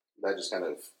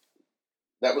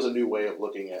that was a new way of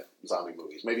looking at zombie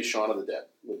movies. Maybe Shaun of the Dead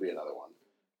would be another one.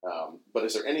 But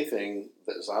is there anything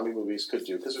that zombie movies could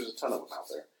do? Because there's a ton of them out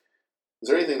there. Is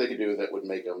there anything they could do that would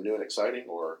make them new and exciting,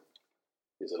 or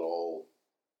is it all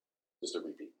just a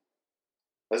repeat?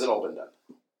 Has it all been done?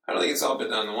 I don't think it's all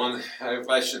been done. The one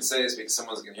I should say is because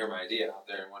someone's going to hear my idea out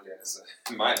there one day.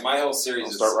 My whole series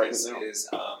is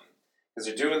because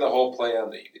they're doing the whole play on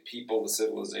the people, the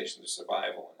civilization, the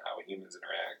survival, and how humans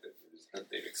interact.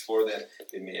 They've explored that.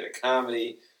 They've made a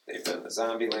comedy. They've done the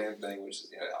Zombieland thing, which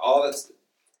is all that's.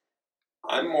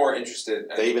 I'm more interested.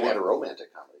 They even had a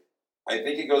romantic comedy. I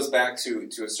think it goes back to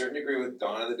a certain degree with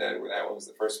Dawn of the Dead, where that one was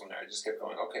the first one. I just kept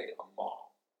going, okay, a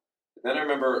mall. But then I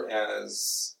remember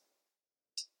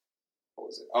what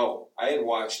was it? Oh, I had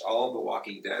watched all of the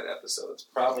Walking Dead episodes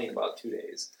probably in about 2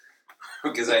 days.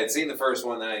 Because I had seen the first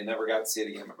one, then I never got to see it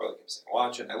again. My brother kept saying,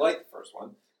 watch it. I liked the first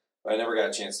one, but I never got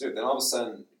a chance to do it. Then all of a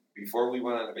sudden, before we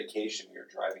went on a vacation, we were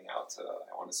driving out to,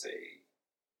 I want to say,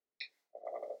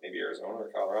 maybe Arizona or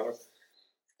Colorado.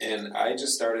 And I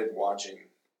just started watching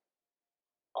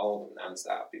all of them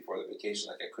nonstop before the vacation.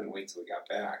 Like, I couldn't wait till we got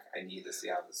back. I needed to see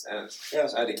how this ends. Yeah.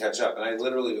 So I had to catch up. And I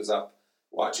literally was up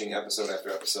watching episode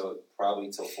after episode, probably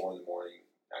till 4 in the morning,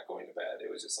 not going to bed. It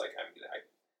was just like,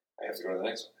 I have to go to the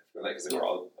next one. Because they were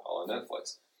all on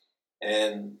Netflix.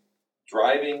 And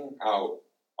driving out,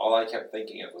 all I kept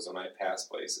thinking of was when I passed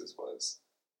places was,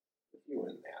 what if you were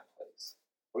in that place?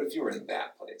 What if you were in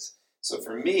that place? So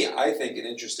for me, I think an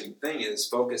interesting thing is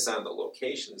focus on the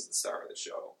location as the star of the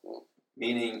show.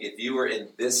 Meaning, if you were in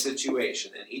this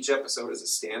situation, and each episode is a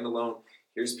standalone,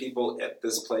 here's people at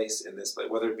this place, in this place,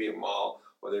 whether it be a mall,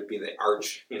 whether it be the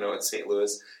Arch, at St.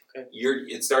 Louis,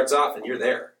 it starts off and you're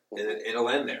there, and it'll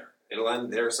end there. It'll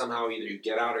end there somehow. Either you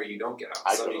get out or you don't get out.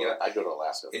 I go to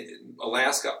Alaska.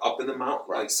 Alaska, up in the mountain,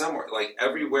 like somewhere. Like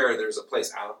everywhere there's a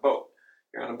place on a boat.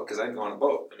 You're on a boat, because I can go on a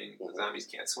boat. I mean, the zombies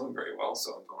can't swim very well,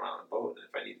 so I'm going on a boat. And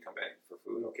if I need to come back for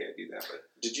food, okay, I do that. But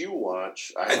did you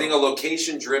watch? I think a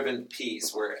location-driven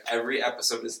piece where every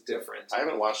episode is different. I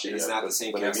haven't watched it yet. It's not the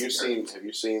same. But have you seen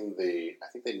the? I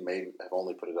think they may have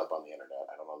only put it up on the internet.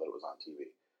 I don't know that it was on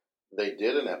TV. They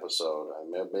did an episode.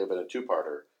 It may have been a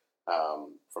two-parter.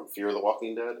 From Fear of the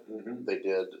Walking Dead, they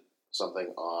did something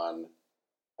on.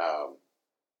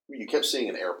 You kept seeing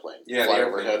an airplane fly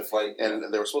overhead,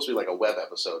 and there was supposed to be like a web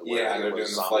episode where they're doing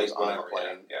the flight on a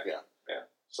plane. Yeah.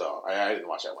 So I didn't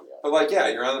watch that one yet. But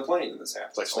you're on the plane and this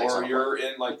happens, or you're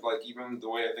in like even the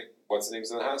way I think what's the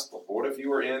name's in the hospital. But what if you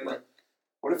were in?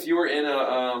 What if you were in a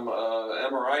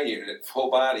MRI unit,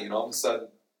 full body, and all of a sudden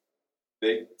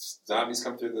big zombies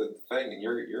come through the thing, and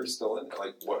you're still in it.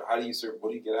 Like, what? How do you serve? What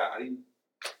do you get out?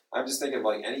 I'm just thinking of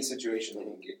like any situation that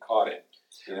you can get caught in.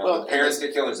 The parents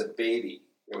get killed. There's a baby.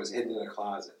 It was hidden in a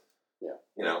closet. Yeah.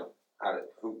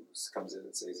 Who comes in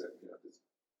and says that?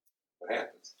 What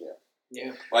happens?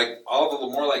 Yeah. Like all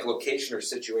the more like location or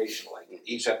situation. Like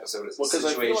each episode is a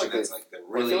situation that's like the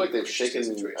really. I feel like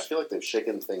they've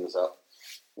shaken things up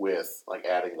with like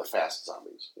adding the fast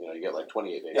zombies. You get like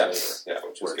 28 Days Later,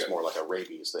 where it's more like a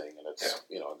rabies thing, and it's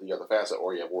you have the fast,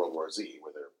 or you have World War Z,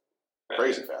 where they're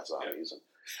crazy fast zombies. And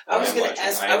I was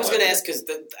going to ask because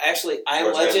actually I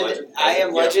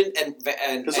Am Legend,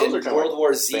 and those are World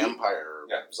War Z vampire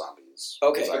zombies. it's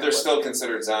okay, but they're still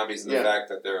considered zombies in the Yeah. fact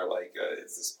that they're like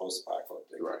it's this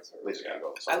post-apocalyptic. right. They just gotta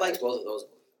go. I liked both of those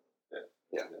movies.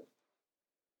 Yeah.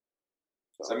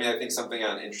 So I mean, I think something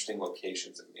on interesting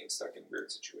locations and being stuck in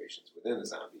weird situations within the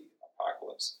zombie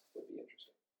apocalypse would be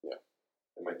interesting. Yeah,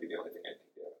 it might be the only thing I think.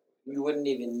 You wouldn't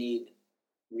even need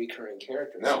recurring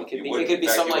characters. No, it could you be. wouldn't. It could be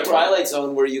In fact, something you like wouldn't. Twilight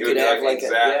Zone where you It could would have be like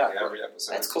exactly a, every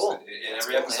episode. That's is cool. just- and That's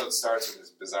every cool, episode man. starts with this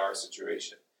bizarre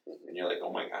situation, and you're like,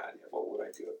 "Oh my god, yeah, what would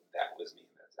I do if that was me?"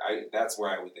 That's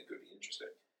where I would think it would be interesting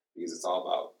because it's all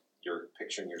about you're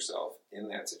picturing yourself in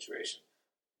that situation.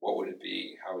 What would it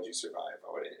be? How would you survive?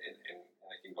 How would it, and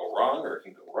it can go wrong or it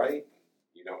can go right.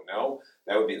 You don't know.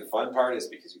 That would be the fun part, is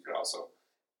because you could also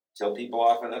kill people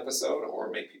off an episode or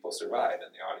make people survive,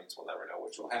 and the audience will never know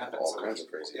which will happen. All kinds of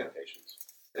crazy locations.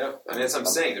 Yeah, and as I'm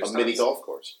saying, there's a mini tons. golf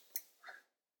course.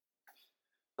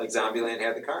 Like Zombieland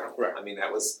had the carnival. Right. I mean,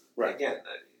 that was Right. again,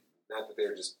 not that they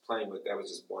were just playing with. That was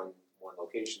just one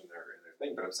location in their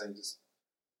thing. But I'm saying just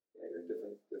you're in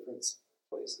different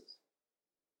places.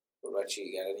 What about you?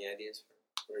 You got any ideas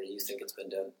for where you think it's been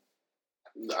done?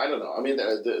 I don't know. I mean,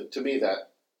 to me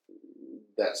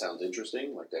that sounds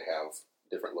interesting. Like to have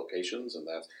different locations, and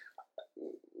that's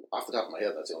off the top of my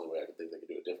head. That's the only way I can think they could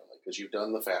do it differently. Because you've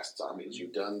done the fast zombies,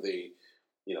 you've done the,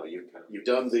 you've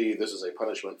done the this is a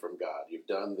punishment from God. You've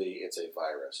done the it's a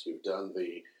virus. You've done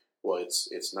the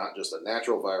it's not just a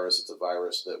natural virus. It's a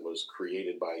virus that was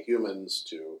created by humans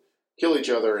to kill each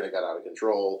other, and it got out of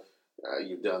control.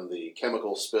 You've done the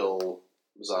chemical spill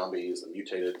zombies, the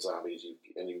mutated zombies,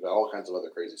 and you've got all kinds of other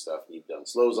crazy stuff. And you've done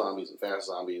slow zombies and fast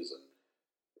zombies, and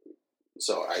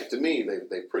so to me,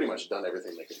 they've pretty much done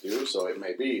everything they can do. So it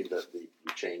may be that you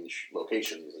change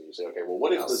locations and you say, okay, well,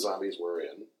 what if the zombies were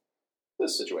in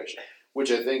this situation?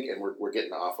 Which I think, and we're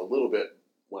getting off a little bit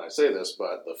when I say this,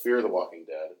 but the Fear of the Walking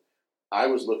Dead, I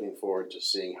was looking forward to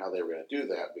seeing how they were going to do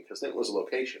that, because it was a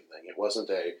location thing. It wasn't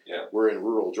we're in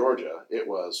rural Georgia. It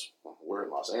was, we're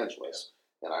in Los Angeles.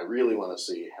 Yeah. And I really want to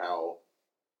see how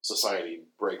society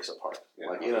breaks apart. Yeah,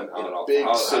 like in a big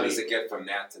city. How does it get from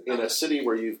that to that? In a city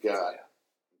where you've got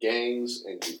gangs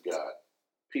and you've got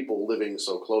people living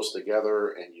so close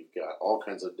together and you've got all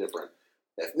kinds of different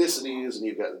ethnicities,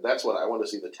 and that's what I want to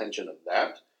see, the tension of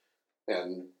that.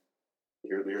 And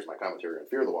here's my commentary on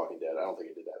Fear of the Walking Dead. I don't think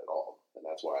it did that at all. And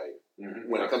that's why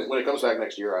when it comes back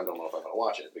next year, I don't know if I'm going to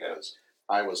watch it, because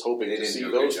I was hoping to see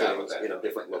those things in a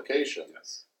different location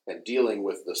and dealing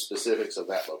with the specifics of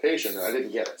that location, and I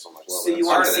didn't get it so much. Well, so you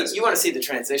want to see the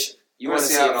transition. You want to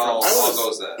see how it all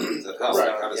goes. How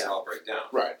does it all break down?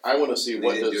 Right. I want to see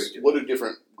what do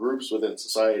different groups within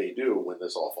society do when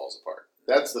this all falls apart.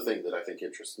 That's the thing that I think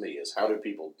interests me, is how do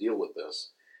people deal with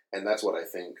this, and that's what I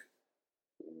think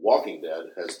Walking Dead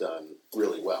has done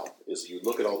really well. Is you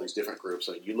look at all these different groups,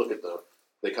 and you look at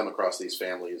they come across these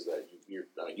families that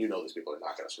these people are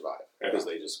not going to survive because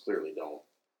they just clearly don't.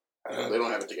 They don't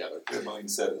have it together. Their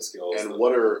mindset and skills. And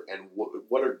what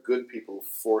are good people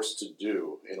forced to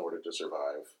do in order to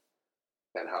survive?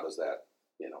 And how does that,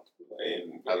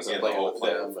 how does that play with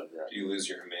them? And, do you lose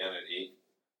your humanity?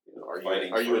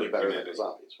 Are you any better than the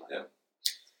zombies? Right? Yeah.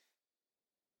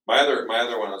 My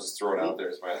other one, I'll just throw it out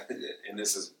there, and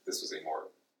this was a more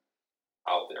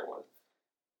out there one.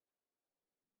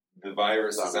 The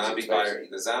virus,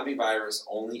 the zombie virus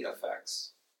only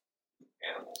affects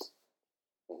animals.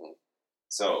 Mm-hmm.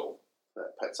 So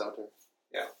Pet Cemetery.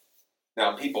 Yeah.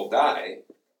 Now people die.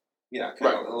 Yeah,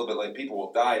 kind of a little bit like people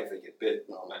will die if they get bit.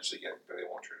 They'll eventually but they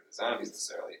won't turn into zombies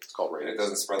necessarily. It's called rabies. And it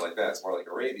doesn't spread like that. It's more like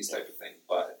a rabies type of thing.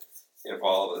 But if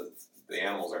all the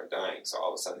animals aren't dying, so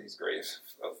all of a sudden these graves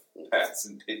of pets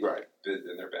and people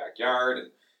in their backyard,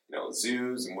 and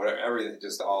zoos and whatever, everything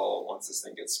just all, once this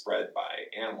thing gets spread by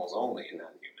animals only and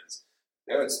not humans,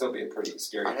 that would still be a pretty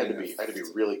scary thing. I had to be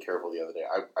really careful the other day.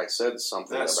 I said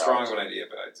something about... Not a strong of an idea,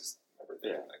 but I just remember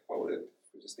thinking, what would it...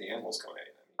 Just the animals come in.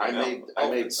 I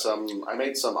made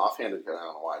some offhanded... I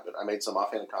don't know why, but I made some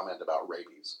offhanded comment about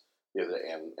rabies the other day,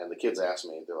 and the kids asked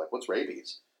me, they're like, what's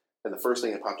rabies? And the first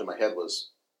thing that popped in my head was,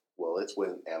 well, it's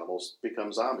when animals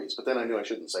become zombies. But then I knew I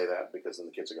shouldn't say that, because then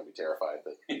the kids are going to be terrified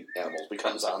that animals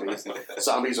become zombies.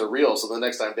 Zombies are real. So the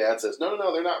next time Dad says, no,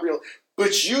 they're not real.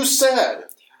 But you said,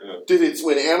 did it's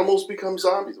when animals become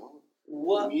zombies?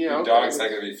 What? Yeah, your dog's not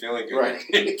going to be feeling good. Right.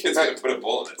 The kid's going to put a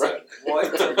bullet in its head.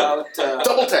 What about...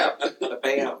 Double tap.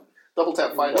 Bam. Double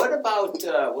tap, find What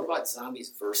out. about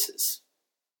zombies versus...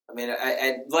 I mean,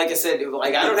 I like I said, I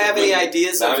don't have any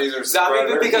ideas zombies of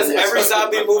zombie, because every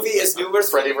zombie movie is numerous.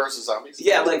 Freddy versus zombies.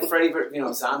 Yeah, like Freddy,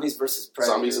 zombies versus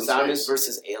predators, zombies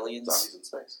versus aliens, zombies in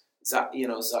space.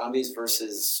 Zombies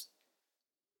versus,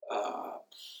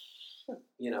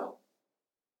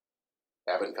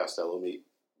 Abbott and Costello meet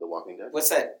the Walking Dead. What's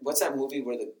that movie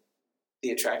where the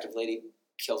attractive lady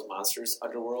kills monsters,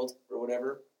 Underworld or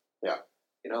whatever? Yeah.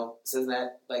 Isn't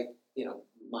that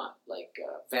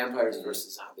vampires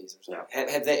versus zombies or something?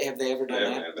 Yeah. Have they ever done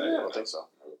that? Yeah, I don't think so.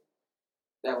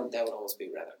 That would almost be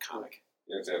rather comic.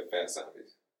 You have to have fast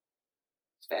zombies.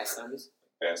 Fast zombies?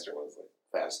 Faster ones, like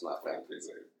fast, not fast.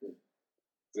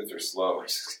 If they're slow,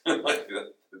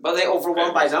 but they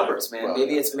overwhelm by numbers, man. Well,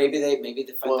 maybe they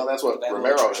fight. Well, that's what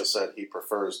Romero has said. He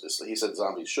prefers this. He said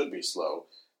zombies should be slow,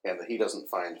 and that he doesn't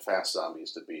find fast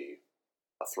zombies to be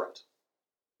a threat.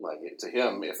 To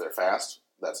him, if they're fast,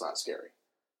 that's not scary.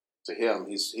 To him,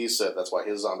 he said that's why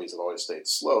his zombies have always stayed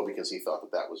slow, because he thought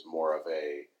that was more of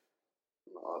a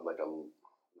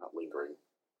not lingering,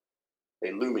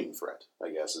 a looming threat.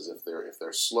 I guess is if they're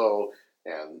slow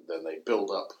and then they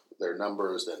build up their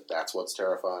numbers, then that's what's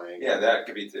terrifying. Yeah, that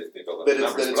could be if they build up the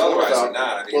numbers, but otherwise they're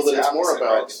not. I think it's more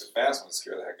about the fast ones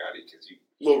scare the heck out of you because you.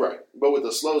 Well, right, but with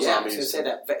the slow zombies, I was going to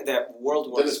say that World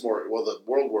War. Then it's more. Well, the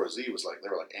World War Z was they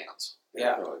were like ants.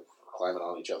 Yeah, they were climbing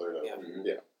on each other.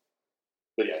 Yeah.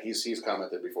 But yeah, he's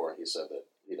commented before, and he said that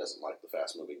he doesn't like the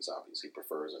fast moving zombies. He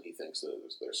prefers, and he thinks that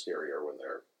they're scarier when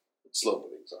they're slow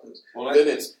moving zombies. Well,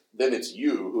 then it's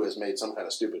you who has made some kind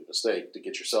of stupid mistake to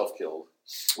get yourself killed,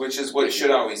 which is what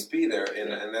should always be there,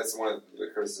 and that's one of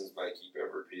the criticisms I keep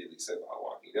ever repeatedly said about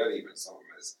Walking Dead. Even some of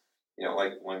them is,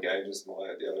 like one guy just in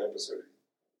the other episode,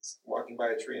 he's walking by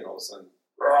a tree and all of a sudden,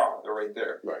 they're right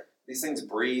there. Right. These things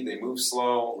breathe, they move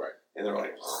slow, right, and they're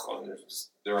like,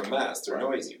 they're a mess. They're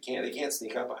noisy. They can't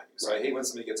sneak up on you. So I hate when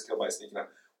somebody gets killed by sneaking up.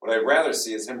 What I'd rather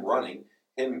see is him running,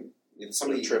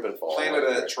 somebody trip and fall, planted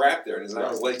a trap there, and his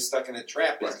leg's stuck in a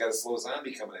trap, and he's got a slow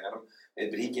zombie coming at him,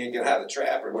 but he can't get out of the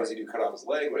trap. Or what does he do? Cut off his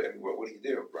leg? What do you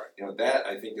do? Right. That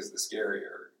I think is the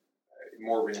scarier,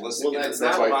 more realistic. Well, it's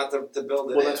not a lot to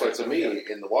build it. Well, that's why to me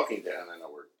in The Walking Dead, and I know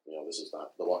this is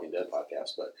not the Walking Dead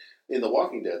podcast, but in The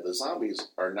Walking Dead, the zombies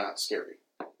are not scary.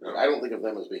 No. I don't think of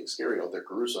them as being scary. They're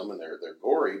gruesome and they're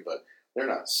gory, but they're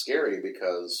not scary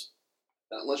because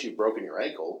unless you've broken your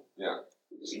ankle,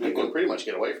 you can pretty much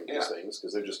get away from these things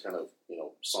because they're just kind of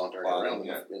sauntering around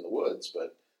in the woods.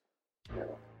 But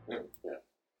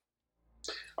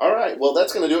All right, well,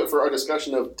 that's going to do it for our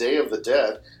discussion of Day of the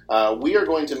Dead. We are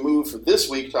going to move from this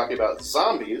week talking about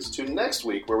zombies to next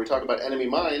week, where we talk about Enemy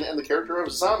Mine and the character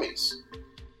of zombies.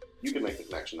 You can make the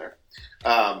connection there.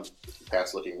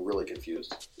 Pat's looking really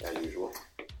confused, as usual.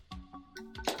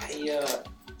 I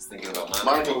was thinking about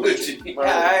Monica Bellucci. Yeah,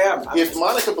 I am. If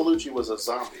Monica Bellucci was a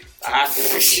zombie.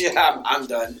 I'm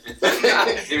done.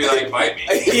 Maybe bite me.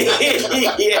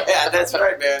 Yeah, that's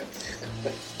right, man.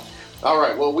 All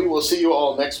right, well, we will see you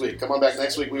all next week. Come on back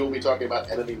next week. We will be talking about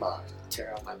Enemy Mine.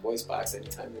 Tear out my voice box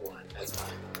anytime you want. That's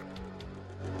fine.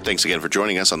 Thanks again for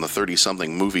joining us on the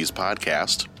 30-something Movies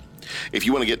podcast. If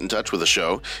you want to get in touch with the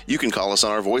show, you can call us on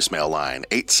our voicemail line,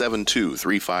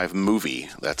 872-35-MOVIE.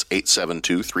 That's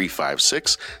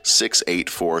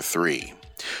 872-356-6843.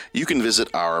 You can visit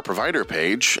our provider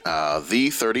page,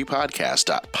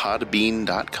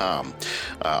 the30podcast.podbean.com.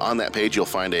 On that page, you'll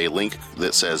find a link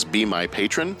that says Be My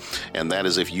Patron, and that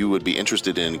is if you would be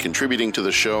interested in contributing to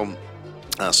the show,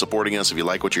 supporting us. If you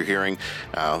like what you're hearing,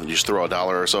 you just throw $1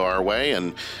 or so our way,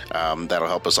 and that'll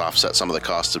help us offset some of the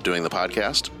costs of doing the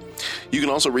podcast. You can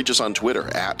also reach us on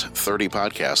Twitter at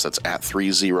 30podcast. That's at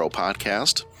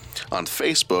 30podcast. On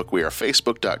Facebook, we are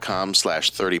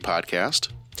facebook.com/30podcast.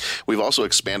 We've also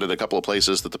expanded a couple of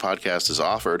places that the podcast is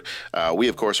offered. We,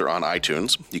 of course, are on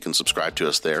iTunes. You can subscribe to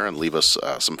us there and leave us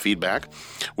some feedback.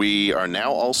 We are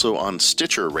now also on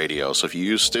Stitcher Radio, so if you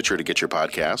use Stitcher to get your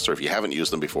podcasts, or if you haven't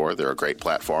used them before, they're a great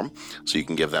platform, so you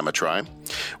can give them a try.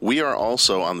 We are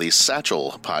also on the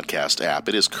Satchel podcast app.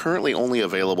 It is currently only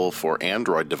available for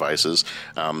Android devices,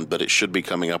 but it should be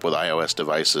coming up with iOS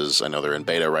devices. I know they're in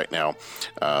beta right now,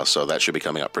 so that should be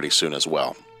coming up pretty soon as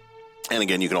well. And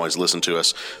again, you can always listen to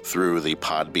us through the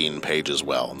Podbean page as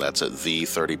well. That's at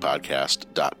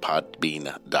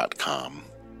the30podcast.podbean.com.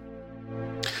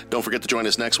 Don't forget to join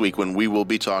us next week when we will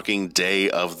be talking Day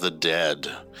of the Dead.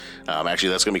 Actually,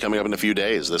 that's going to be coming up in a few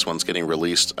days. This one's getting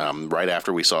released right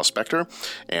after we saw Spectre,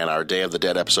 and our Day of the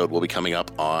Dead episode will be coming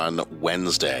up on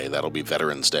Wednesday. That'll be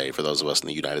Veterans Day for those of us in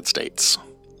the United States.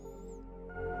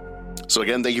 So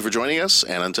again, thank you for joining us,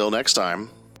 and until next time...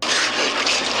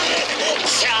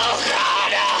 So